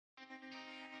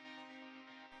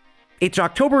It's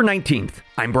October 19th.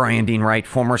 I'm Brian Dean Wright,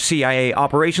 former CIA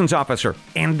operations officer,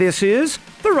 and this is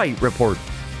The Wright Report.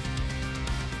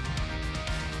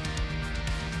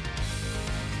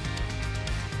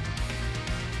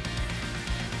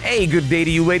 Hey, good day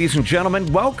to you, ladies and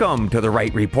gentlemen. Welcome to The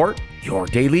Wright Report, your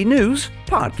daily news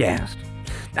podcast.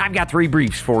 I've got three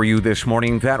briefs for you this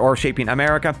morning that are shaping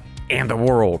America and the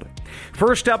world.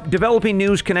 First up, developing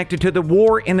news connected to the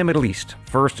war in the Middle East.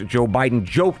 First, Joe Biden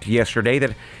joked yesterday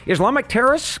that Islamic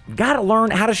terrorists got to learn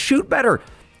how to shoot better.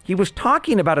 He was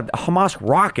talking about a Hamas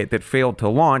rocket that failed to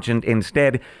launch and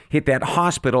instead hit that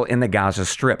hospital in the Gaza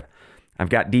Strip. I've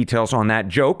got details on that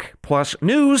joke, plus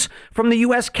news from the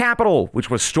U.S. Capitol, which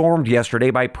was stormed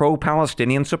yesterday by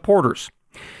pro-Palestinian supporters.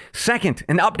 Second,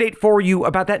 an update for you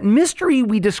about that mystery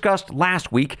we discussed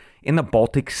last week in the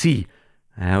Baltic Sea.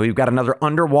 We've got another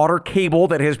underwater cable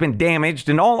that has been damaged,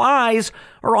 and all eyes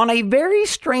are on a very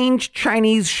strange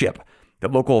Chinese ship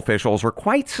that local officials are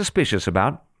quite suspicious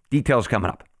about. Details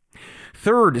coming up.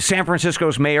 Third, San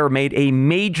Francisco's mayor made a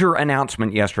major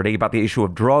announcement yesterday about the issue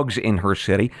of drugs in her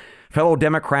city. Fellow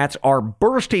Democrats are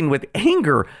bursting with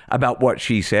anger about what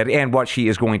she said and what she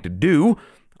is going to do.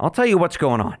 I'll tell you what's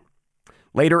going on.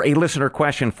 Later, a listener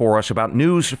question for us about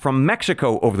news from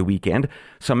Mexico over the weekend.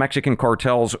 Some Mexican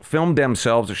cartels filmed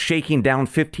themselves shaking down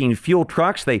 15 fuel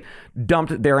trucks. They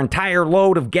dumped their entire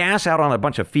load of gas out on a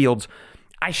bunch of fields.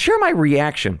 I share my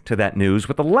reaction to that news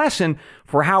with a lesson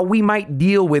for how we might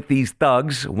deal with these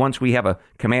thugs once we have a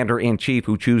commander-in-chief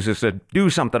who chooses to do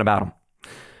something about them.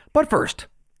 But first,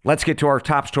 let's get to our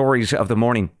top stories of the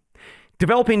morning.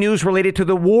 Developing news related to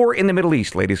the war in the Middle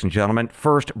East, ladies and gentlemen.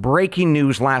 First, breaking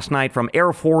news last night from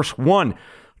Air Force One.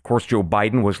 Of course, Joe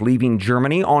Biden was leaving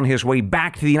Germany on his way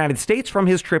back to the United States from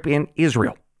his trip in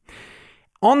Israel.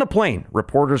 On the plane,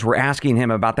 reporters were asking him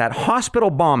about that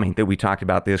hospital bombing that we talked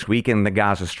about this week in the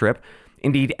Gaza Strip.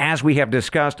 Indeed, as we have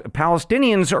discussed,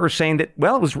 Palestinians are saying that,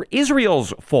 well, it was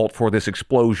Israel's fault for this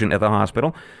explosion at the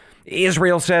hospital.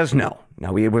 Israel says no,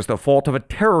 it was the fault of a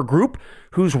terror group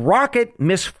whose rocket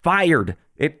misfired.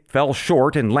 It fell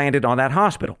short and landed on that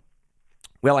hospital.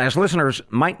 Well, as listeners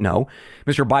might know,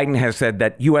 Mr. Biden has said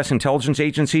that U.S. intelligence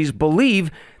agencies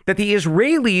believe that the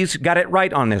Israelis got it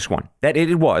right on this one, that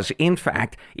it was, in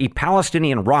fact, a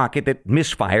Palestinian rocket that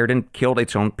misfired and killed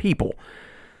its own people.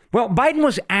 Well, Biden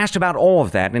was asked about all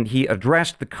of that, and he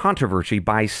addressed the controversy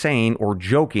by saying or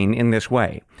joking in this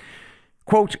way.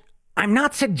 Quote, "I'm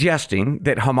not suggesting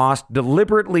that Hamas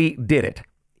deliberately did it.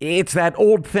 It's that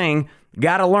old thing,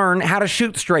 gotta learn how to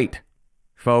shoot straight."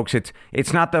 Folks,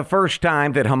 it's not the first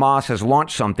time that Hamas has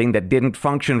launched something that didn't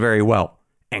function very well.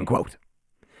 End quote.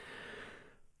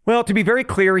 Well, to be very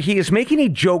clear, he is making a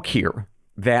joke here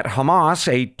that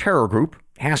Hamas, a terror group,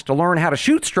 has to learn how to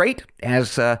shoot straight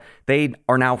as they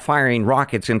are now firing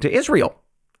rockets into Israel.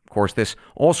 Of course, this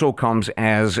also comes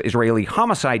as Israeli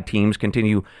homicide teams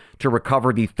continue to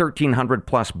recover the 1,300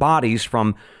 plus bodies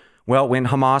from, well, when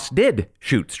Hamas did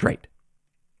shoot straight.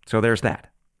 So there's that.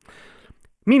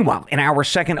 Meanwhile, in our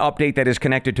second update that is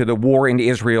connected to the war in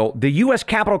Israel, the U.S.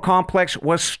 Capitol complex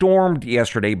was stormed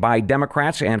yesterday by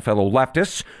Democrats and fellow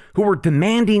leftists who were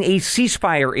demanding a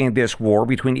ceasefire in this war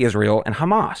between Israel and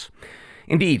Hamas.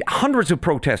 Indeed, hundreds of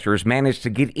protesters managed to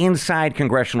get inside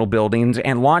congressional buildings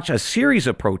and launch a series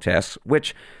of protests,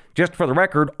 which, just for the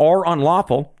record, are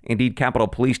unlawful. Indeed, Capitol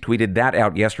Police tweeted that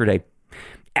out yesterday.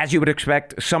 As you would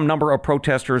expect, some number of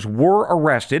protesters were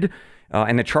arrested,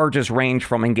 and the charges range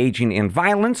from engaging in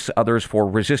violence, others for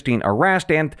resisting arrest,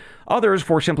 and others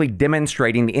for simply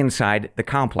demonstrating inside the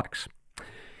complex.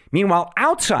 Meanwhile,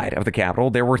 outside of the Capitol,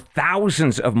 there were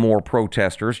thousands of more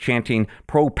protesters chanting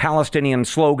pro-Palestinian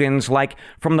slogans like,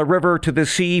 "From the river to the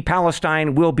sea,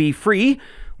 Palestine will be free,"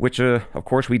 which, of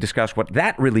course, we discussed what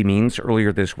that really means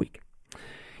earlier this week.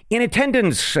 In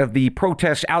attendance of the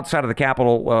protests outside of the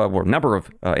Capitol were a number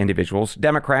of individuals,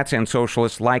 Democrats and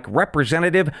socialists like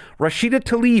Representative Rashida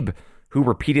Tlaib, who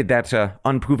repeated that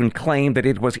unproven claim that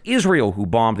it was Israel who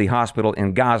bombed the hospital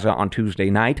in Gaza on Tuesday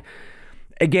night.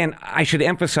 Again, I should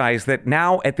emphasize that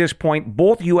now at this point,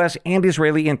 both U.S. and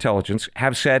Israeli intelligence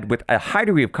have said with a high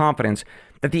degree of confidence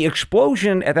that the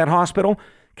explosion at that hospital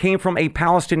came from a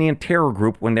Palestinian terror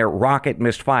group when their rocket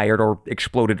misfired or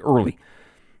exploded early.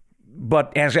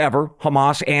 But as ever,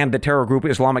 Hamas and the terror group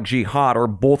Islamic Jihad are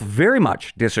both very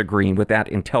much disagreeing with that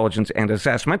intelligence and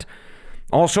assessment.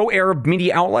 Also, Arab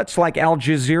media outlets like Al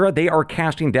Jazeera, they are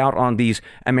casting doubt on these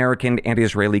American and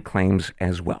Israeli claims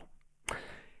as well.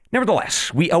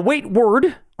 Nevertheless, we await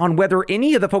word on whether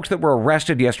any of the folks that were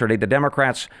arrested yesterday, the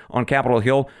Democrats on Capitol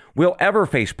Hill, will ever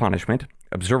face punishment.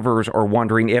 Observers are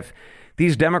wondering if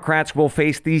these Democrats will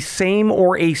face the same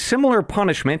or a similar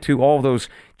punishment to all those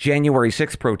January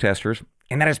 6th protesters,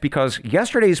 and that is because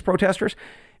yesterday's protesters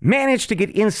managed to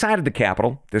get inside of the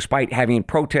Capitol despite having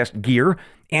protest gear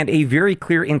and a very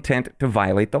clear intent to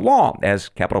violate the law, as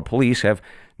Capitol Police have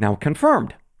now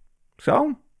confirmed.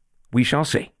 So, we shall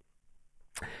see.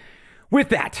 With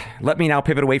that, let me now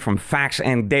pivot away from facts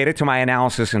and data to my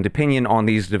analysis and opinion on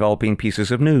these developing pieces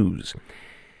of news.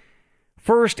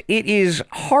 First, it is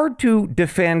hard to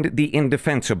defend the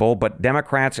indefensible, but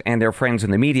Democrats and their friends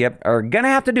in the media are going to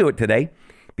have to do it today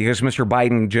because Mr.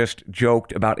 Biden just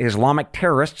joked about Islamic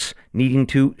terrorists needing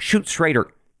to shoot straighter.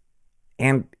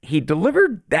 And he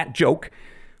delivered that joke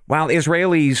while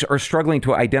Israelis are struggling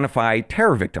to identify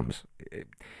terror victims.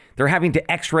 They're having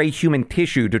to x-ray human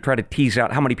tissue to try to tease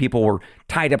out how many people were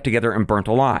tied up together and burnt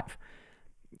alive.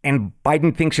 And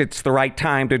Biden thinks it's the right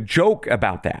time to joke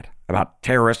about that, about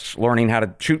terrorists learning how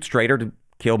to shoot straighter to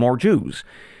kill more Jews.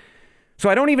 So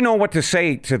I don't even know what to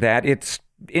say to that. It's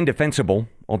indefensible.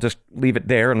 I'll just leave it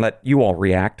there and let you all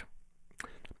react.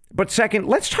 But second,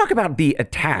 let's talk about the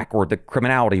attack or the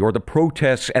criminality or the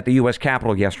protests at the U.S.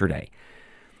 Capitol yesterday.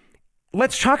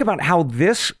 Let's talk about how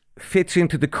this fits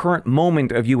into the current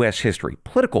moment of U.S. history,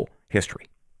 political history.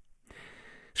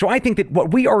 So I think that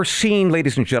what we are seeing,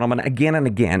 ladies and gentlemen, again and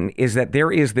again, is that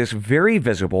there is this very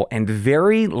visible and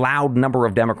very loud number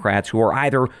of Democrats who are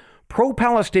either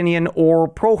pro-Palestinian or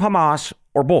pro-Hamas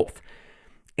or both.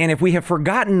 And if we have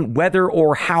forgotten whether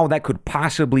or how that could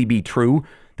possibly be true,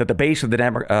 that the base of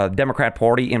the Democrat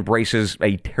Party embraces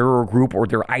a terror group or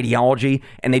their ideology,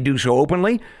 and they do so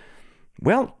openly,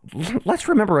 well, let's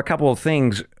remember a couple of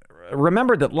things.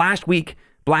 Remember that last week,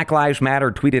 Black Lives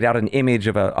Matter tweeted out an image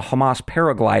of a Hamas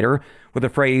paraglider with the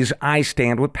phrase, "I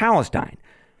stand with Palestine."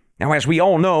 Now, as we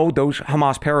all know, those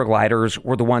Hamas paragliders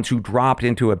were the ones who dropped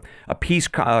into a peace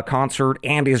concert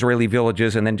and Israeli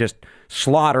villages and then just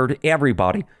slaughtered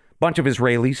everybody, a bunch of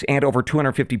Israelis and over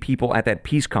 250 people at that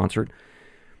peace concert.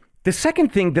 The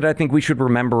second thing that I think we should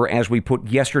remember as we put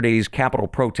yesterday's Capitol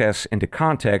protests into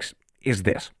context is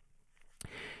this.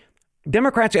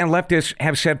 Democrats and leftists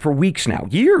have said for weeks now,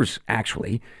 years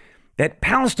actually, that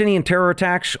Palestinian terror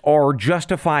attacks are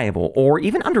justifiable or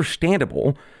even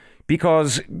understandable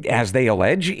because, as they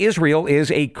allege, Israel is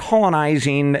a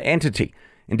colonizing entity.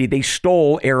 Indeed, they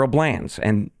stole Arab lands,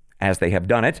 and as they have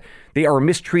done it, they are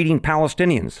mistreating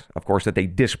Palestinians, of course, that they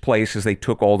displaced as they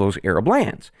took all those Arab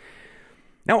lands.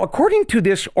 Now, according to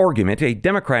this argument, a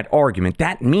Democrat argument,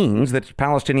 that means that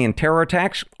Palestinian terror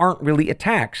attacks aren't really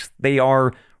attacks. They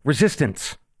are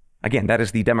resistance. Again, that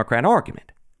is the Democrat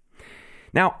argument.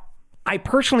 Now, I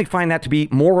personally find that to be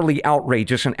morally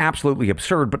outrageous and absolutely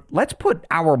absurd, but let's put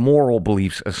our moral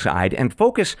beliefs aside and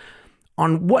focus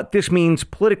on what this means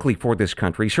politically for this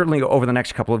country, certainly over the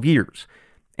next couple of years.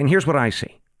 And here's what I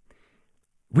see.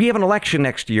 We have an election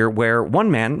next year where one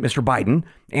man, Mr. Biden,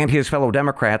 and his fellow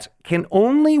Democrats can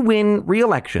only win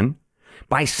re-election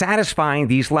by satisfying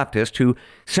these leftists who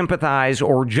sympathize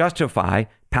or justify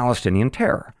Palestinian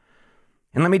terror.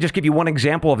 And let me just give you one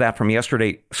example of that from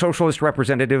yesterday. Socialist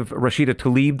Representative Rashida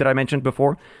Tlaib that I mentioned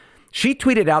before, she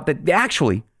tweeted out that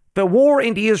actually the war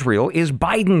in Israel is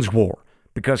Biden's war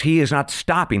because he is not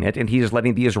stopping it and he is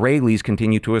letting the Israelis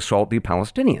continue to assault the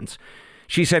Palestinians.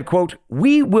 She said, quote,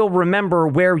 "We will remember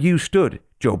where you stood,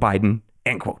 Joe Biden,"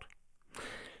 end quote.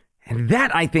 And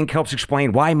that, I think, helps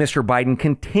explain why Mr. Biden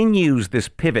continues this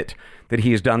pivot that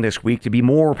he has done this week to be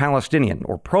more Palestinian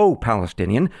or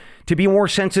pro-Palestinian, to be more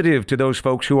sensitive to those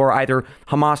folks who are either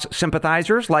Hamas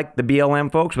sympathizers, like the BLM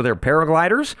folks with their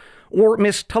paragliders, or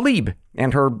Miss Tlaib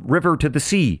and her river to the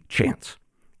sea chants.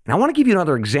 And I want to give you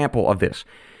another example of this.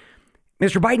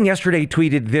 Mr. Biden yesterday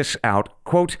tweeted this out,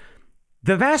 quote,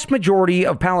 "The vast majority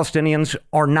of Palestinians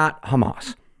are not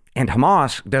Hamas, and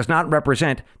Hamas does not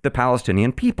represent the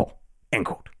Palestinian people," end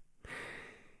quote.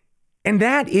 And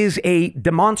that is a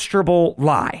demonstrable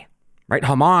lie, right?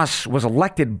 Hamas was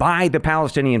elected by the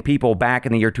Palestinian people back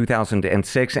in the year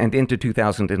 2006 and into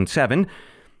 2007.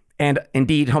 And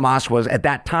indeed, Hamas was at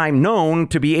that time known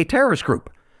to be a terrorist group.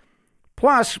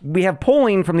 Plus, we have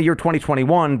polling from the year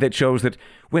 2021 that shows that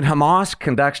when Hamas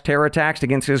conducts terror attacks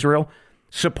against Israel,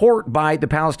 support by the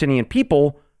Palestinian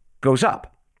people goes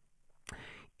up.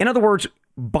 In other words,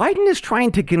 Biden is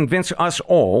trying to convince us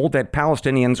all that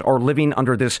Palestinians are living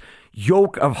under this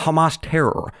yoke of Hamas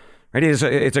terror.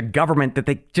 It's a government that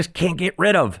they just can't get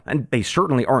rid of, and they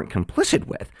certainly aren't complicit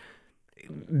with.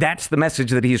 That's the message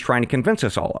that he is trying to convince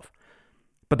us all of.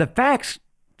 But the facts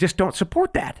just don't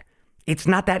support that. It's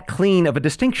not that clean of a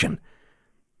distinction.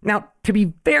 Now, to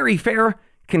be very fair,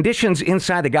 conditions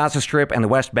inside the Gaza Strip and the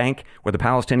West Bank, where the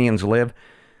Palestinians live,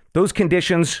 those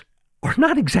conditions are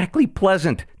not exactly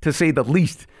pleasant, to say the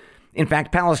least. In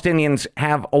fact, Palestinians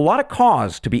have a lot of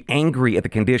cause to be angry at the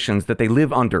conditions that they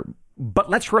live under. But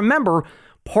let's remember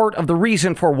part of the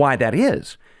reason for why that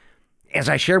is. As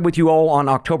I shared with you all on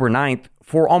October 9th,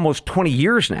 for almost 20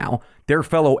 years now, their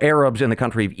fellow Arabs in the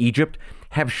country of Egypt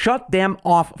have shut them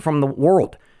off from the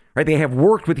world. Right? They have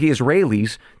worked with the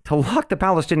Israelis to lock the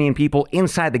Palestinian people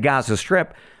inside the Gaza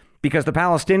Strip because the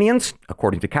Palestinians,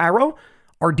 according to Cairo,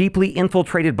 are deeply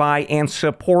infiltrated by and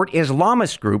support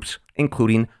Islamist groups,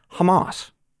 including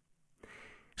Hamas.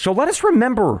 So let us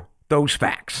remember those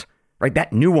facts, right?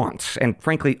 That nuance and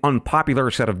frankly unpopular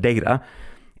set of data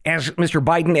as Mr.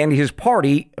 Biden and his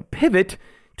party pivot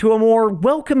to a more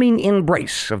welcoming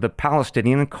embrace of the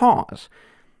Palestinian cause.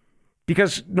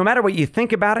 Because no matter what you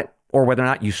think about it or whether or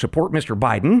not you support Mr.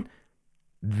 Biden,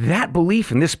 that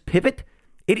belief in this pivot,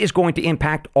 it is going to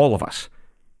impact all of us.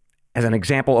 As an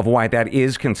example of why that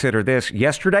is, consider this.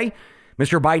 Yesterday,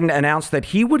 Mr. Biden announced that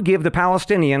he would give the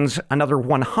Palestinians another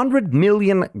 $100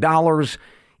 million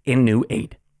in new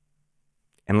aid.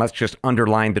 And let's just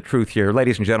underline the truth here,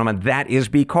 ladies and gentlemen, that is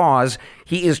because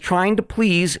he is trying to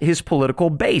please his political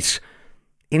base,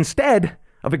 instead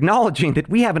of acknowledging that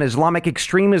we have an Islamic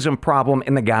extremism problem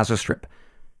in the Gaza Strip.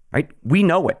 Right? We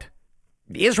know it.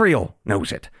 Israel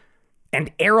knows it.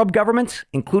 And Arab governments,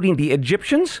 including the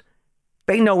Egyptians,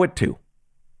 they know it too.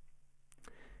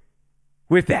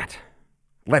 With that,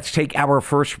 let's take our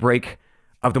first break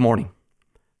of the morning.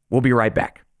 We'll be right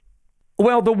back.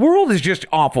 Well, the world is just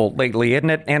awful lately, isn't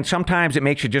it? And sometimes it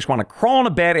makes you just want to crawl in a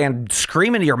bed and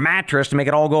scream into your mattress to make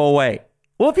it all go away.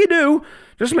 Well, if you do,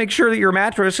 just make sure that your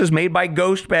mattress is made by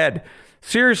Ghost Bed.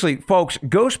 Seriously, folks,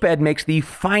 Ghost Bed makes the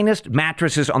finest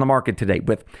mattresses on the market today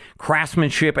with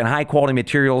craftsmanship and high-quality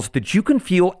materials that you can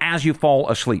feel as you fall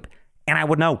asleep. And I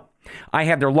would know. I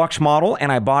have their Luxe model,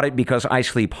 and I bought it because I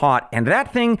sleep hot, and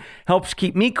that thing helps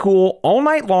keep me cool all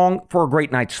night long for a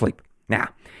great night's sleep. Now,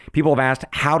 people have asked,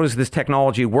 how does this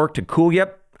technology work to cool you?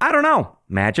 I don't know.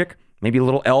 Magic? Maybe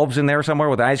little elves in there somewhere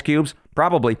with ice cubes?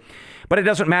 Probably. But it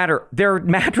doesn't matter. Their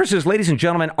mattresses, ladies and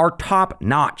gentlemen, are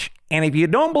top-notch. And if you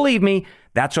don't believe me,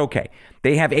 that's okay.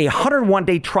 They have a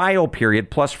 101-day trial period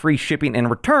plus free shipping and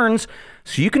returns,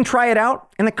 so you can try it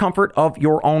out in the comfort of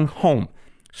your own home.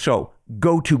 So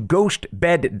go to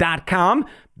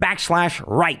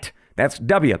ghostbed.com/right. That's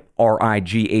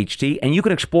WRIGHT, and you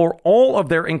can explore all of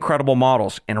their incredible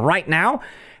models. And right now,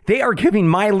 they are giving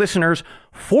my listeners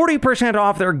 40%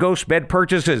 off their Ghost Bed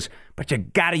purchases, but you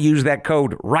got to use that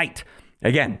code RIGHT.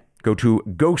 Again, go to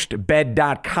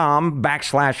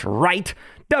ghostbed.com/right,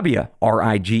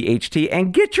 WRIGHT,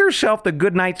 and get yourself the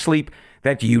good night's sleep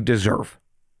that you deserve.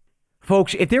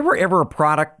 Folks, if there were ever a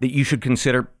product that you should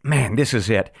consider, man, this is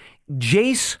it.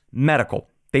 Jase Medical.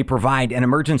 They provide an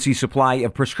emergency supply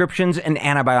of prescriptions and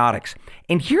antibiotics.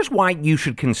 And here's why you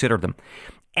should consider them.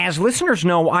 As listeners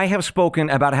know, I have spoken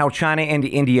about how China and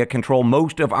India control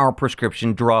most of our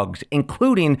prescription drugs,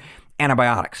 including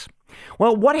antibiotics.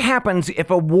 Well, what happens if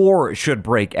a war should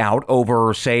break out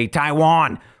over, say,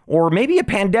 Taiwan, or maybe a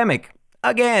pandemic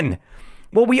again?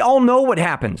 Well, we all know what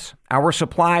happens. Our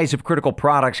supplies of critical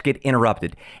products get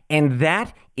interrupted, and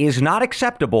that is not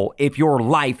acceptable if your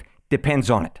life depends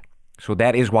on it. So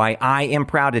that is why I am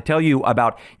proud to tell you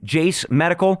about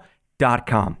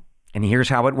JaceMedical.com. And here's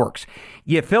how it works.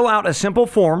 You fill out a simple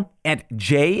form at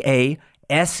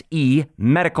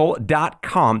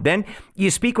JaceMedical.com. Then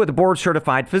you speak with a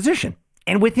board-certified physician.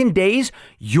 And within days,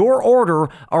 your order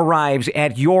arrives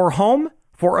at your home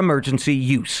for emergency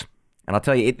use. And I'll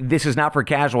tell you, this is not for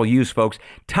casual use, folks.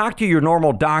 Talk to your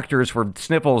normal doctors for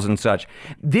sniffles and such.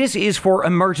 This is for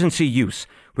emergency use,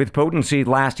 with potency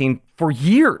lasting for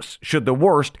years should the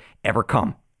worst ever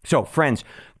come. So, friends,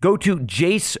 go to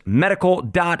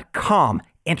JaceMedical.com,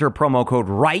 enter promo code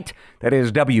RIGHT, that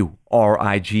is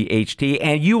WRIGHT,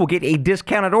 and you will get a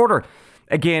discounted order.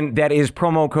 Again, that is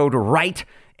promo code RIGHT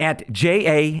at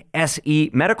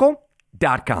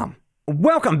JaceMedical.com.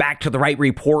 Welcome back to The Right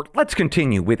Report. Let's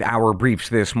continue with our briefs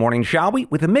this morning, shall we?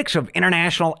 With a mix of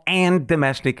international and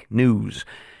domestic news.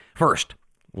 First,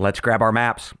 let's grab our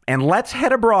maps and let's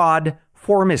head abroad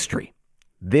for a mystery.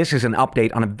 This is an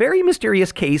update on a very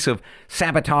mysterious case of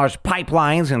sabotaged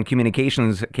pipelines and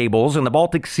communications cables in the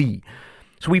Baltic Sea.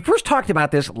 So we first talked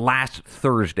about this last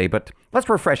Thursday, but let's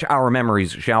refresh our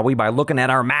memories, shall we, by looking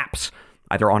at our maps,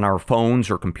 either on our phones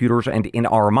or computers and in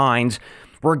our minds.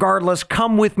 Regardless,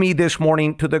 come with me this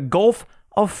morning to the Gulf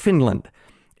of Finland.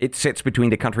 It sits between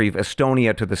the country of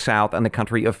Estonia to the south and the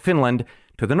country of Finland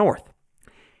to the north.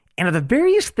 And of the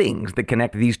various things that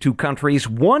connect these two countries,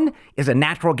 one is a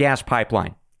natural gas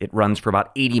pipeline. It runs for about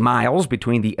 80 miles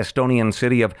between the Estonian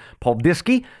city of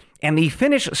Paldiski and the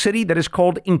Finnish city that is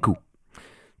called Inku.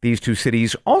 These two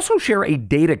cities also share a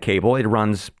data cable. It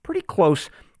runs pretty close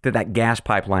to that gas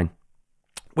pipeline.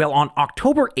 Well, on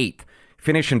October 8th,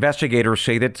 Finnish investigators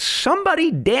say that somebody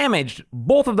damaged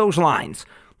both of those lines,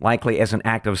 likely as an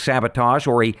act of sabotage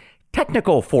or a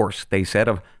technical force, they said,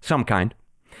 of some kind.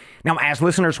 Now, as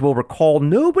listeners will recall,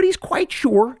 nobody's quite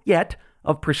sure yet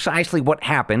of precisely what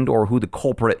happened or who the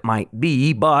culprit might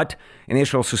be, but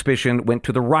initial suspicion went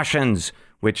to the Russians,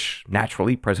 which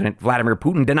naturally President Vladimir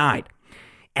Putin denied.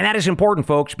 And that is important,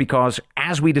 folks, because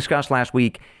as we discussed last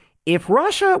week, if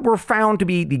Russia were found to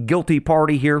be the guilty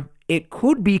party here, it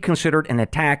could be considered an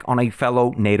attack on a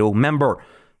fellow NATO member.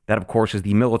 That, of course, is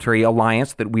the military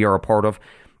alliance that we are a part of.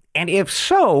 And if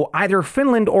so, either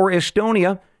Finland or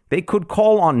Estonia, they could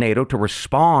call on NATO to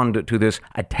respond to this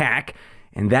attack.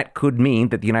 And that could mean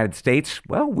that the United States,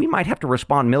 well, we might have to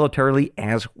respond militarily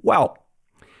as well.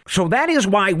 So that is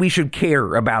why we should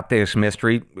care about this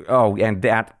mystery. Oh, and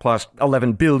that plus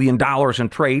 $11 billion in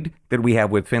trade that we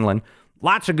have with Finland.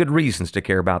 Lots of good reasons to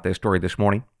care about this story this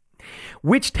morning.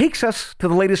 Which takes us to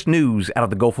the latest news out of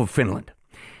the Gulf of Finland.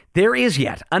 There is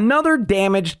yet another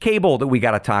damaged cable that we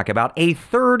got to talk about, a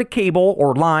third cable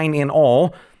or line in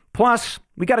all. Plus,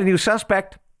 we got a new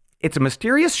suspect. It's a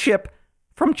mysterious ship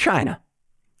from China.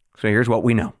 So here's what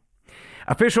we know.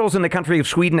 Officials in the country of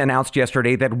Sweden announced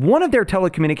yesterday that one of their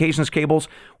telecommunications cables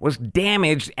was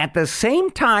damaged at the same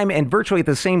time and virtually at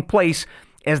the same place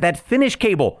as that Finnish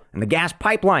cable and the gas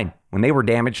pipeline when they were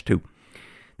damaged too.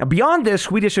 Now, beyond this,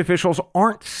 Swedish officials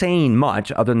aren't saying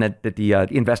much other than that the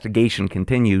investigation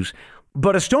continues.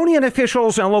 But Estonian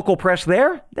officials and local press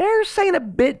they're saying a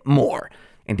bit more.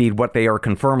 Indeed, what they are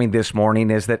confirming this morning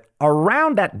is that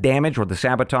around that damage or the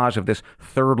sabotage of this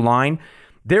third line,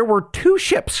 there were two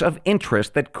ships of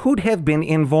interest that could have been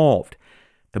involved.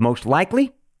 The most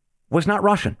likely was not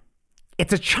Russian.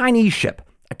 It's a Chinese ship,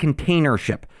 a container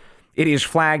ship. It is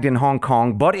flagged in Hong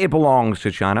Kong, but it belongs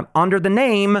to China under the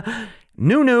name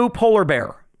Nunu Polar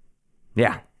Bear.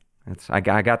 Yeah, I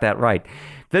got that right.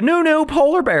 The Nunu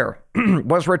Polar Bear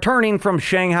was returning from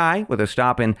Shanghai with a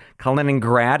stop in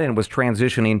Kaliningrad and was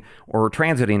transiting,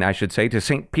 to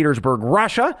St. Petersburg,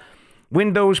 Russia,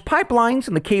 when those pipelines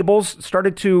and the cables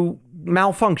started to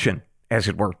malfunction, as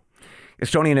it were.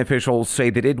 Estonian officials say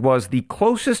that it was the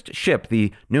closest ship,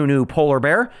 the Nunu Polar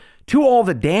Bear, to all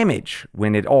the damage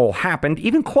when it all happened,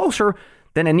 even closer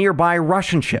than a nearby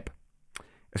Russian ship.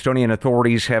 Estonian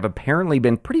authorities have apparently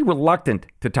been pretty reluctant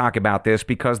to talk about this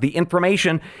because the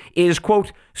information is,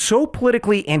 quote, so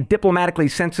politically and diplomatically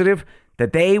sensitive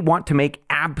that they want to make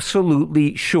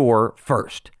absolutely sure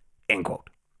first, end quote.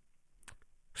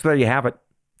 So there you have it.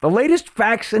 The latest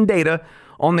facts and data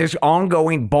on this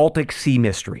ongoing Baltic Sea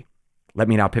mystery. Let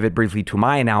me now pivot briefly to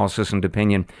my analysis and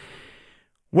opinion.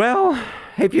 Well,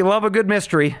 if you love a good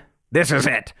mystery, this is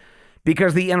it.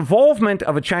 Because the involvement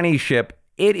of a Chinese ship,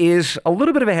 it is a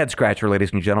little bit of a head scratcher,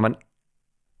 ladies and gentlemen.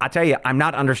 I tell you, I'm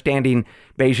not understanding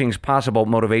Beijing's possible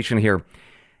motivation here.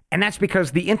 And that's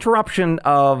because the interruption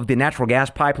of the natural gas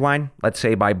pipeline, let's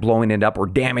say by blowing it up or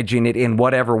damaging it in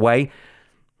whatever way,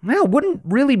 well, wouldn't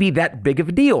really be that big of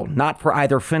a deal, not for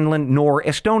either Finland nor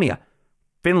Estonia.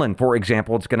 Finland, for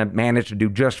example, is going to manage to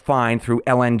do just fine through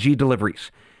LNG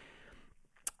deliveries.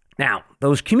 Now,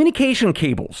 those communication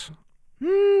cables,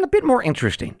 a bit more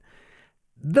interesting.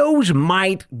 Those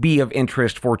might be of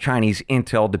interest for Chinese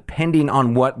intel depending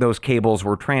on what those cables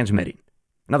were transmitting.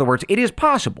 In other words, it is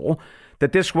possible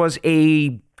that this was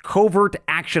a covert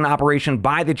action operation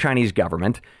by the Chinese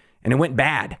government and it went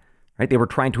bad. Right? They were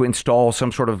trying to install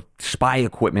some sort of spy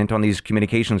equipment on these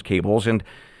communications cables. And,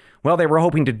 well, they were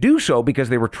hoping to do so because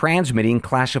they were transmitting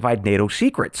classified NATO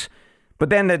secrets. But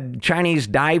then the Chinese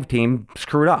dive team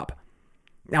screwed up.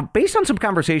 Now, based on some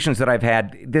conversations that I've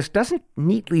had, this doesn't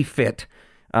neatly fit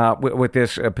with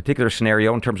this particular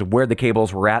scenario in terms of where the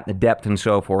cables were at, the depth and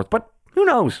so forth. But who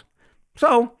knows?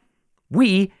 So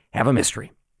we have a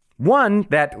mystery. One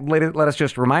that, let us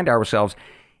just remind ourselves,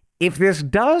 if this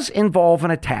does involve an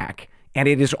attack and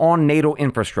it is on NATO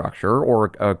infrastructure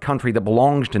or a country that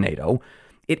belongs to NATO,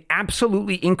 it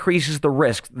absolutely increases the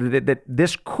risk that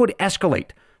this could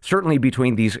escalate, certainly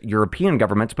between these European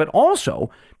governments, but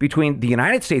also between the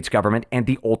United States government and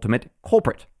the ultimate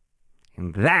culprit.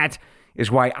 And that is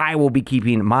why I will be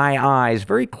keeping my eyes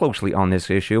very closely on this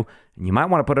issue, and you might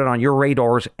want to put it on your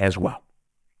radars as well.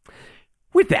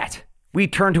 With that, we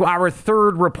turn to our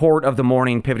third report of the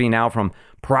morning, pivoting now from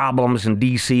problems in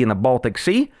D.C. and the Baltic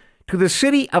Sea to the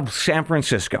city of San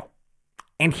Francisco.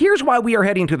 And here's why we are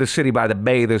heading to the city by the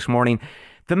bay this morning.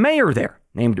 The mayor there,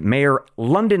 named Mayor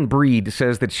London Breed,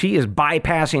 says that she is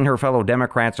bypassing her fellow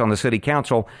Democrats on the city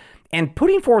council and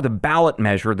putting forward a ballot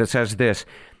measure that says this: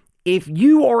 if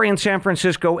you are in San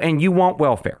Francisco and you want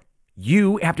welfare,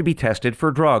 you have to be tested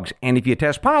for drugs. And if you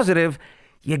test positive,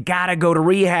 you got to go to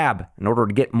rehab in order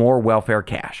to get more welfare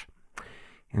cash.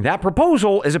 And that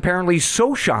proposal is apparently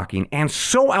so shocking and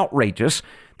so outrageous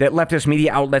that leftist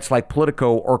media outlets like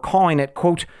Politico are calling it,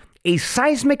 quote, a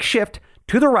seismic shift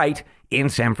to the right in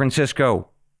San Francisco,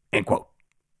 end quote.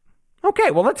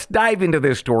 Okay, well, let's dive into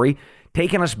this story,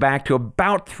 taking us back to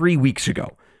about 3 weeks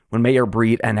ago when Mayor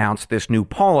Breed announced this new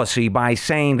policy by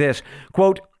saying this,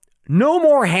 quote, no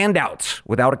more handouts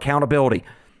without accountability.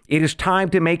 It is time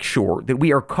to make sure that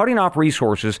we are cutting off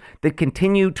resources that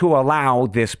continue to allow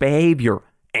this behavior,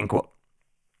 end quote.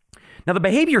 Now, the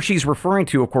behavior she's referring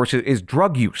to, of course, is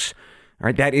drug use. All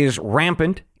right, that is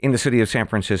rampant in the city of San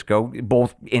Francisco,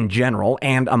 both in general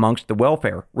and amongst the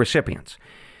welfare recipients.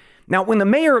 Now, when the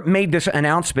mayor made this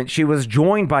announcement, she was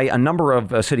joined by a number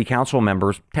of city council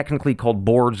members, technically called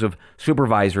boards of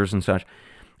supervisors and such.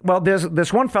 Well, there's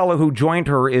this one fellow who joined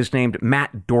her is named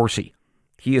Matt Dorsey.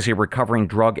 He is a recovering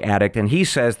drug addict, and he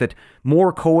says that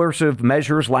more coercive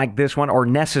measures like this one are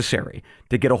necessary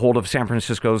to get a hold of San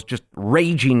Francisco's just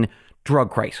raging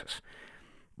drug crisis.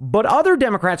 But other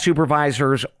Democrat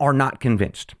supervisors are not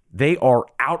convinced. They are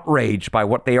outraged by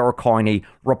what they are calling a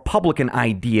Republican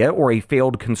idea or a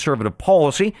failed conservative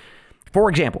policy. For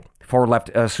example,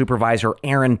 far-left supervisor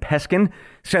Aaron Peskin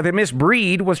said that Ms.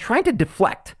 Breed was trying to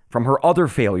deflect from her other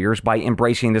failures by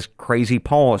embracing this crazy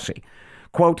policy.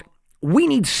 Quote, we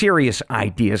need serious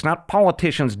ideas, not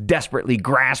politicians desperately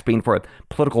grasping for a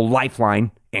political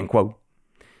lifeline, end quote.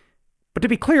 But to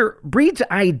be clear, Breed's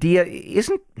idea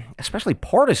isn't especially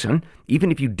partisan, even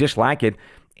if you dislike it.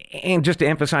 And just to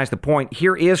emphasize the point,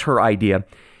 here is her idea.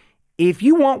 If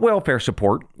you want welfare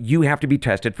support, you have to be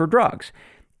tested for drugs.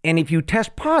 And if you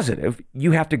test positive,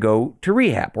 you have to go to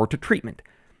rehab or to treatment.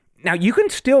 Now, you can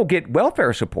still get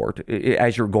welfare support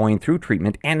as you're going through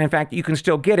treatment. And in fact, you can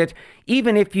still get it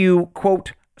even if you,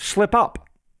 quote, slip up,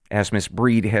 as Ms.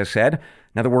 Breed has said.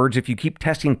 In other words, if you keep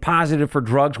testing positive for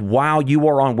drugs while you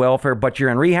are on welfare, but you're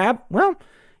in rehab, well,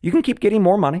 you can keep getting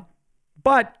more money.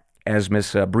 But as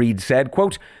Ms. Breed said,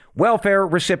 quote, welfare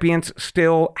recipients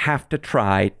still have to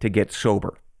try to get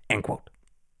sober, end quote.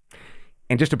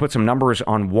 And just to put some numbers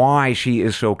on why she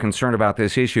is so concerned about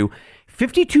this issue,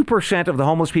 52% of the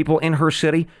homeless people in her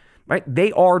city, right,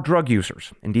 they are drug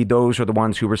users. Indeed, those are the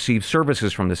ones who receive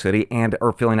services from the city and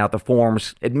are filling out the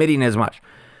forms admitting as much.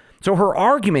 So her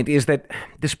argument is that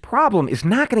this problem is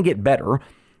not going to get better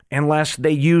unless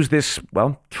they use this,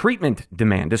 well, treatment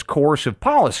demand, this coercive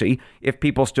policy, if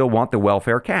people still want the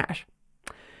welfare cash.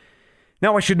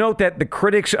 Now, I should note that the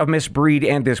critics of Ms. Breed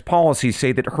and this policy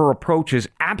say that her approach is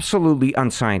absolutely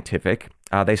unscientific.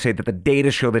 They say that the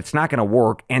data show that it's not going to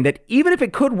work, and that even if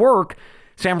it could work,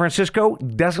 San Francisco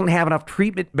doesn't have enough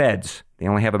treatment beds. They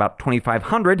only have about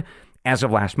 2,500 as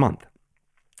of last month.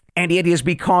 And it is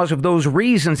because of those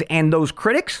reasons and those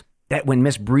critics that when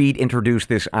Ms. Breed introduced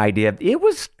this idea, it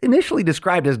was initially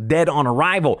described as dead on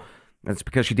arrival. That's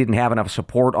because she didn't have enough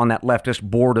support on that leftist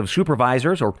board of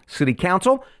supervisors or city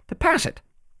council to pass it.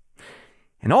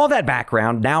 And all that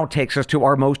background now takes us to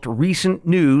our most recent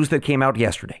news that came out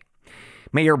yesterday.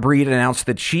 Mayor Breed announced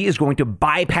that she is going to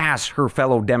bypass her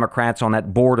fellow Democrats on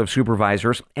that board of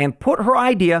supervisors and put her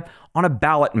idea on a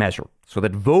ballot measure so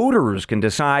that voters can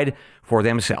decide for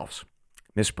themselves.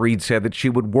 Ms. Breed said that she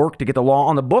would work to get the law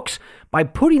on the books by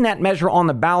putting that measure on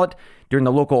the ballot during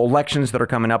the local elections that are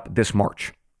coming up this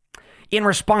March. In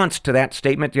response to that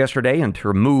statement yesterday and to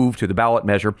her move to the ballot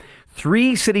measure,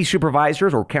 3 city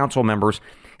supervisors or council members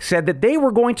said that they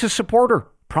were going to support her,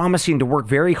 promising to work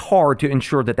very hard to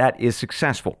ensure that that is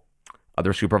successful.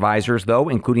 Other supervisors, though,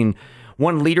 including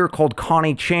one leader called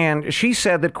Connie Chan, she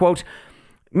said that, quote,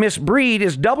 Ms. Breed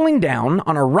is doubling down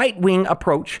on a right-wing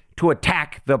approach to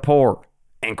attack the poor,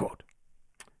 end quote.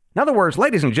 In other words,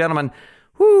 ladies and gentlemen,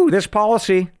 this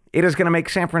policy, it is going to make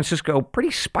San Francisco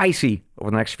pretty spicy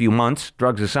over the next few months,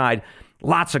 drugs aside.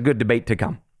 Lots of good debate to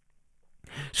come.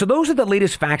 So those are the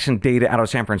latest facts and data out of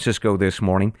San Francisco this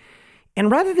morning. And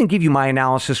rather than give you my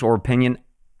analysis or opinion,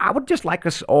 I would just like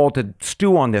us all to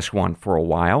stew on this one for a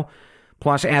while.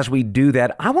 Plus, as we do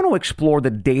that, I want to explore the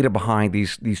data behind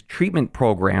these treatment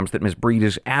programs that Ms. Breed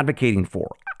is advocating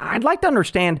for. I'd like to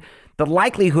understand the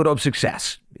likelihood of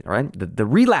success, right? The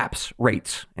relapse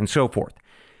rates and so forth.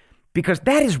 Because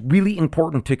that is really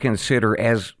important to consider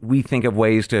as we think of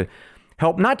ways to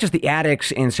help not just the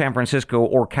addicts in San Francisco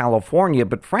or California,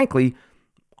 but frankly,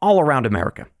 all around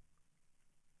America.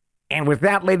 And with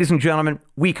that, ladies and gentlemen,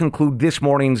 we conclude this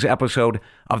morning's episode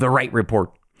of The Wright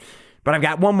Report. But I've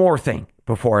got one more thing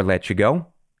before I let you go.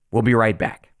 We'll be right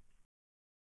back.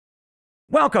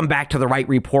 Welcome back to The Right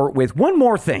Report with one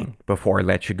more thing before I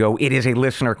let you go. It is a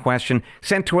listener question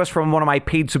sent to us from one of my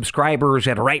paid subscribers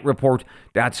at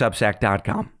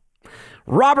rightreport.substack.com.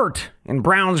 Robert in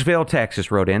Brownsville,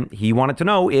 Texas wrote in. He wanted to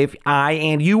know if I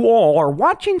and you all are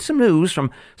watching some news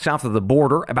from south of the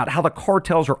border about how the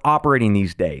cartels are operating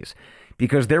these days.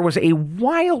 Because there was a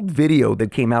wild video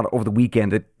that came out over the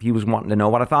weekend that he was wanting to know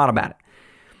what I thought about it.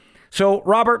 So,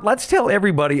 Robert, let's tell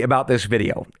everybody about this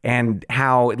video and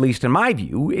how, at least in my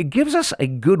view, it gives us a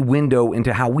good window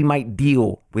into how we might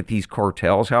deal with these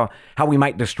cartels, how we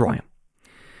might destroy them.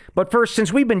 But first,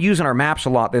 since we've been using our maps a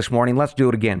lot this morning, let's do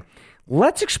it again.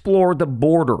 Let's explore the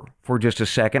border for just a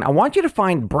second. I want you to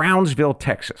find Brownsville,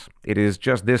 Texas. It is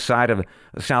just this side of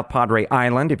South Padre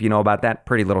Island, if you know about that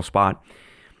pretty little spot.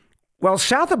 Well,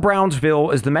 south of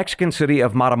Brownsville is the Mexican city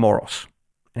of Matamoros.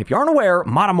 And if you aren't aware,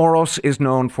 Matamoros is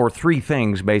known for three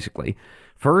things, basically.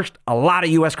 First, a lot of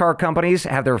U.S. car companies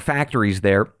have their factories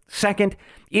there. Second,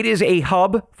 it is a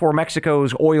hub for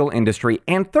Mexico's oil industry.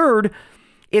 And third,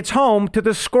 it's home to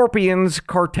the Scorpions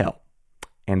cartel.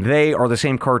 And they are the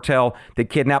same cartel that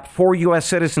kidnapped 4 U.S.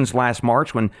 citizens last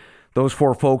March when those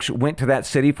 4 folks went to that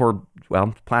city for,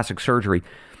 well, plastic surgery.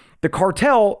 The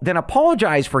cartel then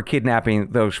apologized for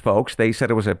kidnapping those folks. They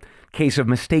said it was a case of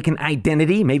mistaken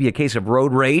identity, maybe a case of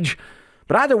road rage.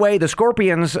 But either way, the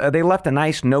Scorpions, they left a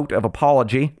nice note of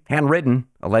apology, handwritten,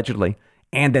 allegedly.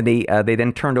 And then they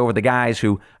then turned over the guys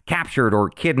who captured or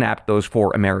kidnapped those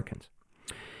 4 Americans.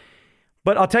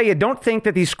 But I'll tell you, don't think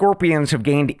that these Scorpions have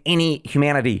gained any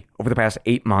humanity over the past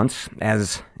 8 months,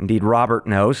 as indeed Robert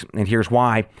knows. And here's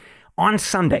why. On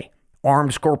Sunday,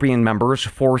 armed Scorpion members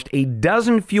forced a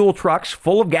dozen fuel trucks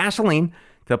full of gasoline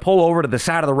to pull over to the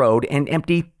side of the road and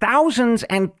empty thousands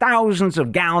and thousands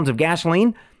of gallons of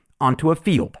gasoline onto a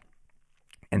field.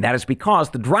 And that is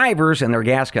because the drivers and their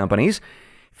gas companies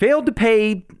failed to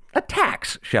pay a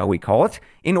tax, shall we call it,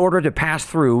 in order to pass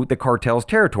through the cartel's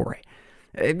territory.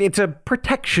 It's a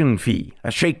protection fee,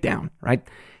 a shakedown, right?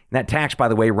 And that tax, by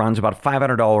the way, runs about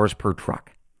 $500 per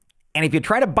truck. And if you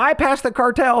try to bypass the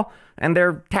cartel and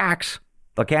their tax,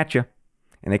 they'll catch you.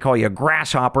 And they call you a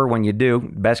grasshopper when you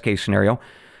do, best case scenario.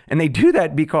 And they do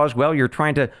that because, well, you're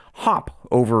trying to hop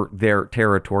over their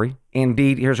territory.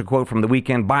 Indeed, here's a quote from the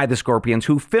weekend by the Scorpions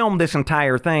who filmed this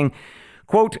entire thing.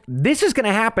 Quote, "This is going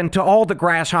to happen to all the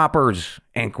grasshoppers,"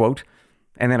 end quote.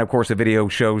 And then, of course, the video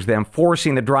shows them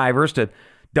forcing the drivers to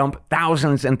dump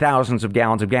thousands and thousands of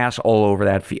gallons of gas all over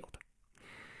that field.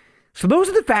 So those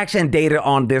are the facts and data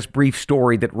on this brief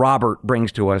story that Robert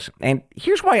brings to us. And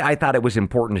here's why I thought it was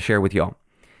important to share with y'all.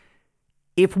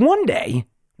 If one day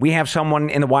we have someone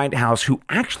in the White House who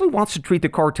actually wants to treat the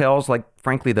cartels like,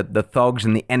 frankly, the thugs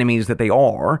and the enemies that they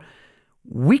are,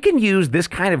 we can use this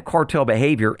kind of cartel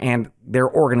behavior and their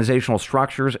organizational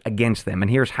structures against them.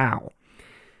 And here's how.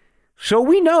 So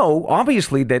we know,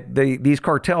 obviously, that these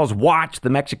cartels watch the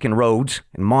Mexican roads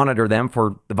and monitor them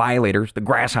for the violators, the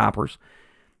grasshoppers.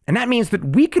 And that means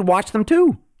that we could watch them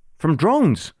too, from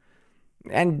drones.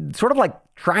 And sort of like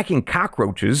tracking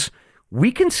cockroaches,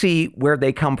 we can see where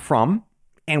they come from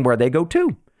and where they go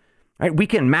to. Right? We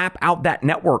can map out that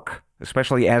network,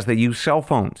 especially as they use cell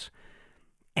phones.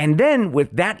 And then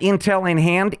with that intel in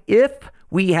hand, if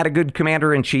we had a good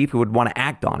commander-in-chief who would want to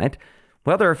act on it,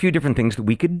 well, there are a few different things that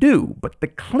we could do. But the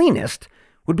cleanest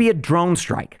would be a drone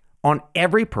strike on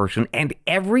every person and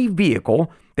every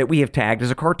vehicle that we have tagged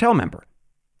as a cartel member.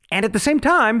 And at the same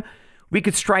time, we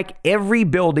could strike every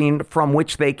building from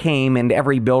which they came and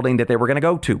every building that they were going to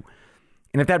go to.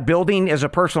 And if that building is a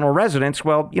personal residence,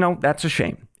 well, you know, that's a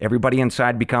shame. Everybody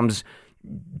inside becomes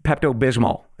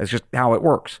Pepto-Bismol. That's just how it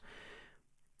works.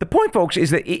 The point, folks, is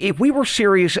that if we were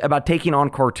serious about taking on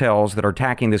cartels that are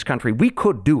attacking this country, we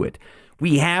could do it.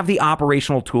 We have the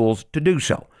operational tools to do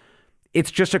so.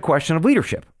 It's just a question of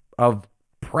leadership, of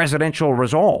presidential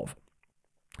resolve.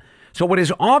 So what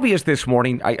is obvious this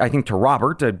morning, I think to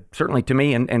Robert, certainly to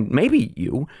me and maybe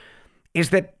you,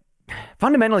 is that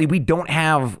fundamentally we don't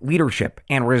have leadership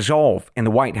and resolve in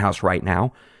the White House right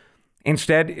now.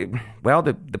 Instead, well,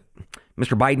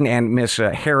 Mr. Biden and Ms.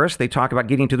 Harris, they talk about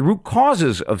getting to the root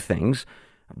causes of things.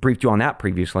 I briefed you on that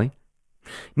previously.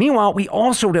 Meanwhile, we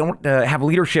also don't have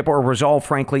leadership or resolve,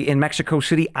 frankly, in Mexico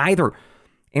City either.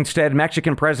 Instead,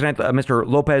 Mexican President Mr.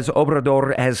 Lopez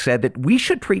Obrador has said that we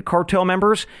should treat cartel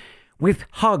members with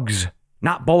hugs,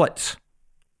 not bullets.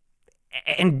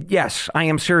 And yes, I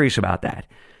am serious about that.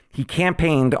 He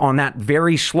campaigned on that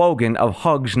very slogan of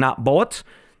hugs, not bullets,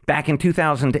 back in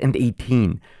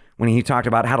 2018 when he talked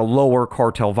about how to lower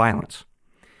cartel violence.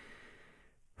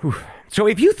 Whew. So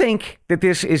if you think that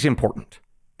this is important,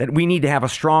 that we need to have a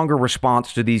stronger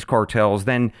response to these cartels,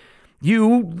 then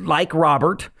You, like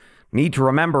Robert, need to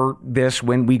remember this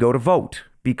when we go to vote,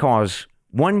 because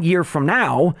 1 year from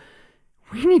now,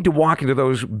 we need to walk into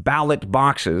those ballot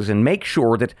boxes and make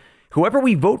sure that whoever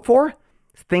we vote for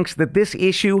thinks that this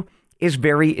issue is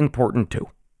very important too.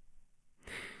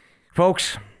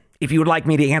 Folks, if you would like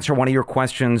me to answer one of your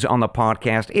questions on the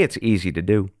podcast, it's easy to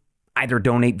do. Either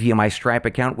donate via my Stripe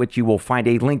account, which you will find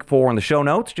a link for in the show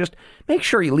notes. Just make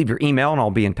sure you leave your email and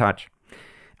I'll be in touch.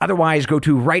 Otherwise, go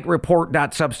to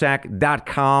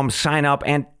rightreport.substack.com, sign up,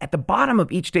 and at the bottom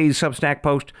of each day's Substack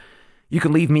post, you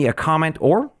can leave me a comment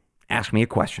or ask me a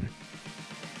question.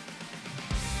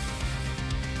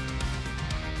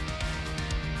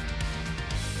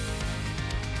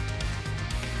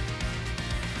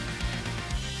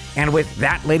 And with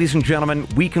that, ladies and gentlemen,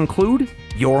 we conclude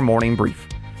your morning brief.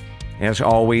 As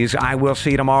always, I will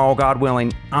see you tomorrow, God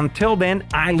willing. Until then,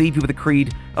 I leave you with the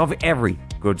creed of every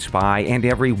good spy and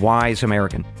every wise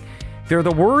American. They're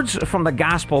the words from the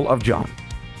Gospel of John,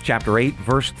 chapter 8,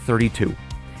 verse 32.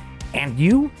 And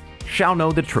you shall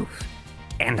know the truth,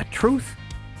 and the truth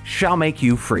shall make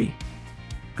you free.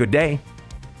 Good day.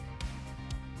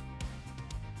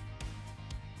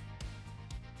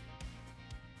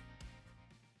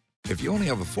 If you only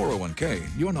have a 401k,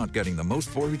 you're not getting the most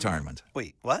for retirement.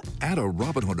 Wait, what? Add a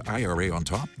Robinhood IRA on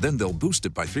top, then they'll boost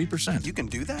it by 3%. You can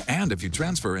do that? And if you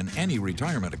transfer in any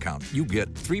retirement account, you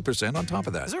get 3% on top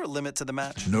of that. Is there a limit to the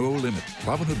match? No limit.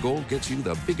 Robinhood Gold gets you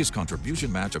the biggest contribution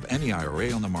match of any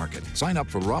IRA on the market. Sign up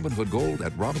for Robinhood Gold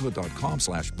at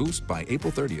Robinhood.com/boost by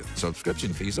April 30th.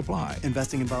 Subscription fees apply.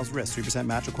 Investing involves risk. 3%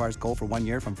 match requires gold for 1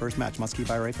 year from first match. Must keep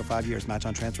IRA for 5 years. Match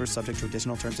on transfers subject to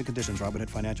additional terms and conditions. Robinhood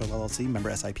Financial LLC, member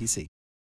SIPC.